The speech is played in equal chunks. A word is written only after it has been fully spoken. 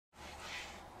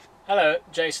Hello,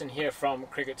 Jason here from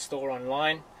Cricket Store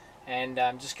Online, and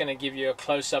I'm just going to give you a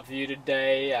close-up view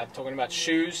today. I'm talking about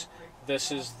shoes. This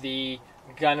is the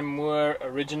Gunn Moore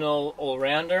original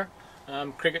all-rounder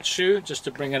cricket shoe, just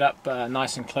to bring it up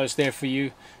nice and close there for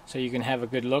you so you can have a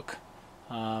good look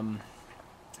from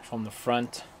the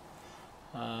front,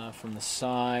 from the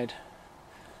side,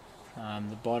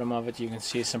 the bottom of it. You can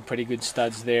see some pretty good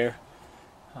studs there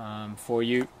for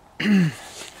you.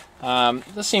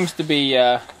 This seems to be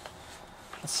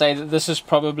let's say that this is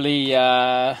probably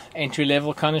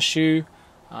entry-level kind of shoe.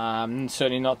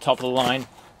 Certainly not top of the line.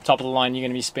 Top of the line, you're going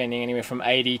to be spending anywhere from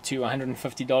 $80 to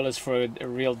 $150 for a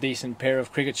real decent pair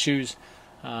of cricket shoes.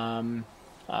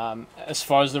 As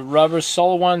far as the rubber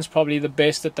sole ones, probably the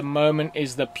best at the moment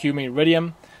is the Puma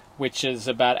Iridium, which is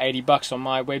about $80 on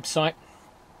my website.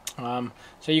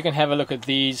 So you can have a look at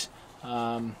these,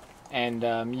 and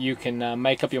you can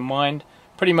make up your mind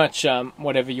pretty much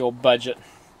whatever your budget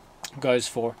goes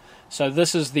for. So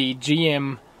this is the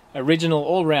GM original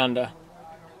all-rounder,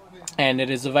 and it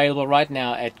is available right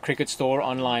now at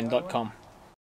cricketstoreonline.com.